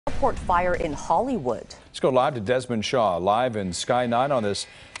carport fire in Hollywood. Let's go live to Desmond Shaw, live in Sky 9 on this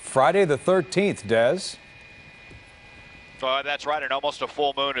Friday the 13th. Des? That's right, and almost a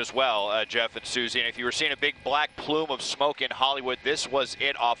full moon as well, Jeff and Susie. And if you were seeing a big black plume of smoke in Hollywood, this was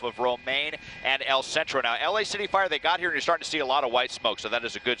it off of Romaine and El Centro. Now, LA City Fire, they got here and you're starting to see a lot of white smoke, so that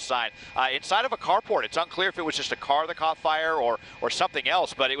is a good sign. Inside of a carport, it's unclear if it was just a car that caught fire or something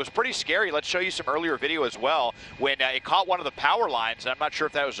else, but it was pretty scary. Let's show you some earlier video as well when it caught one of the power lines. And I'm not sure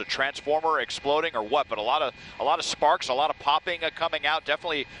if that was a transformer exploding or what, but a lot of sparks, a lot of popping coming out,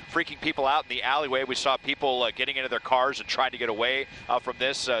 definitely freaking people out in the alleyway. We saw people getting into their cars and trying to get away from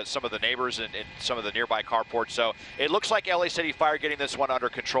this, some of the neighbors and some of the nearby carports. So it looks like LA City Fire getting this one under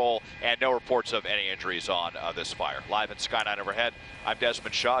control, and no reports of any injuries on this fire. Live in Sky 9 overhead, I'm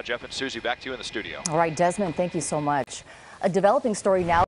Desmond Shaw. Jeff and Susie, back to you in the studio. All right, Desmond, thank you so much. A developing story now.